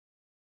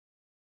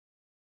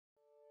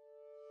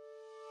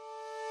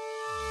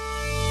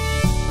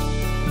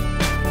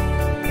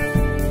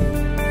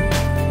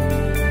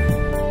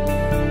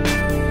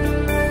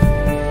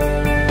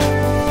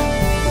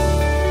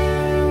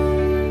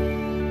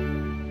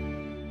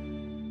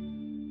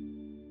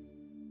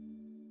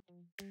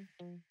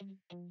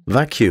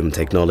Vacuum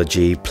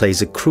technology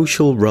plays a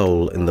crucial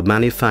role in the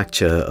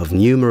manufacture of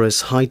numerous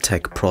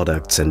high-tech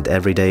products and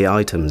everyday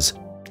items.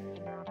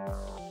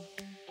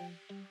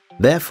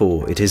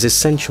 Therefore, it is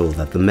essential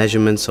that the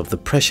measurements of the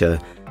pressure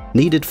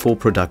needed for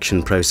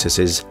production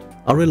processes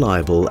are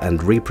reliable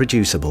and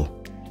reproducible.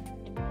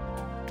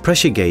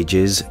 Pressure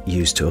gauges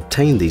used to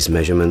obtain these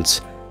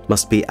measurements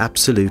must be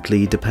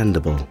absolutely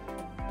dependable.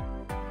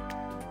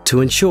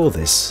 To ensure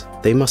this,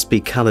 they must be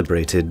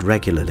calibrated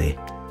regularly.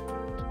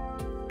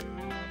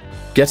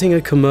 Getting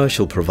a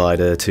commercial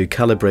provider to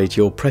calibrate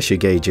your pressure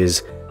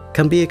gauges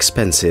can be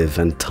expensive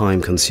and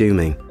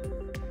time-consuming.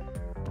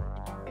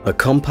 A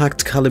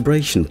compact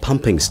calibration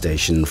pumping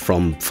station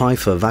from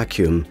Pfeiffer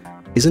Vacuum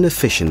is an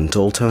efficient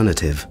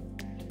alternative.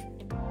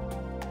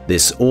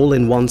 This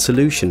all-in-one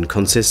solution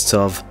consists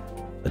of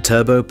a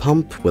turbo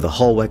pump with a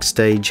Hallweg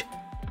stage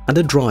and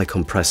a dry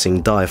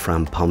compressing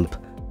diaphragm pump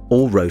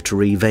or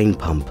rotary vane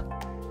pump.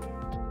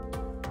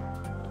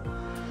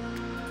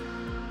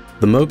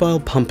 The mobile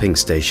pumping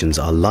stations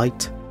are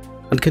light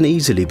and can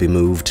easily be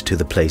moved to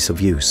the place of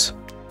use.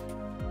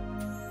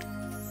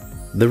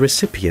 The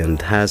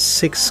recipient has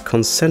 6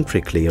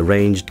 concentrically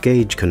arranged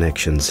gauge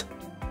connections.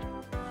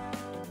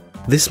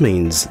 This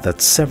means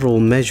that several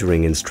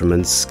measuring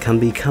instruments can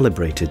be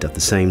calibrated at the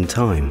same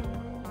time.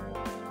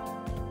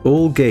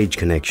 All gauge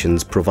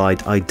connections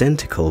provide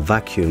identical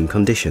vacuum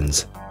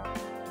conditions.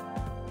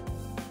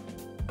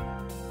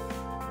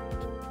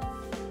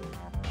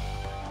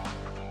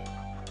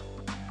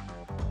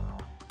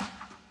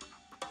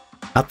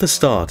 At the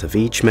start of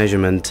each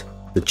measurement,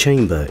 the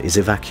chamber is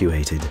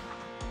evacuated.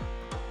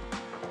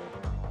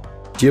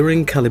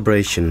 During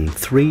calibration,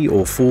 3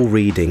 or 4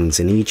 readings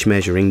in each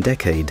measuring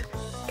decade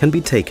can be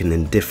taken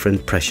in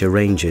different pressure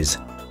ranges.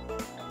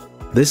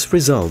 This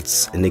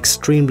results in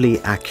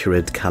extremely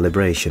accurate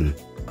calibration.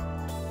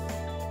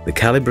 The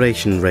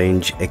calibration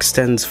range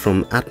extends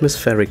from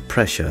atmospheric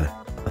pressure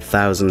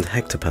 1000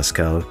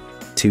 hectopascal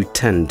to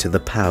 10 to the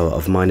power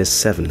of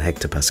 -7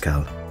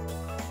 hectopascal.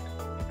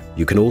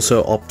 You can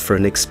also opt for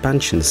an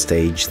expansion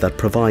stage that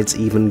provides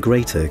even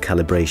greater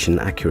calibration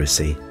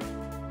accuracy.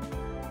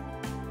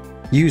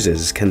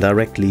 Users can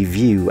directly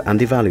view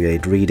and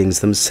evaluate readings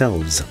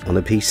themselves on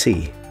a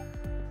PC.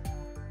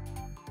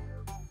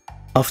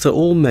 After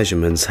all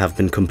measurements have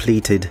been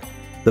completed,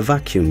 the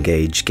vacuum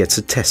gauge gets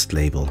a test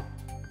label.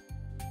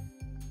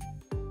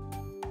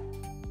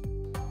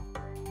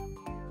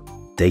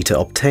 Data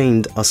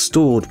obtained are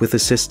stored with the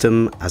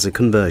system as a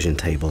conversion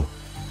table.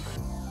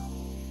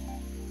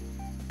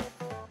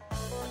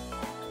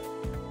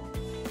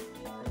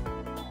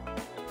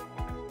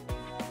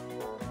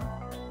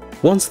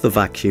 Once the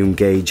vacuum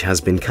gauge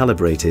has been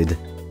calibrated,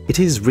 it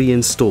is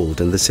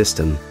reinstalled in the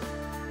system.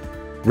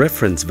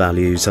 Reference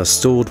values are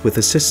stored with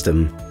the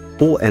system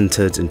or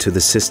entered into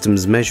the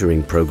system's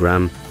measuring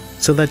program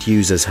so that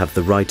users have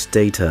the right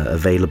data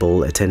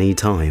available at any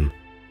time.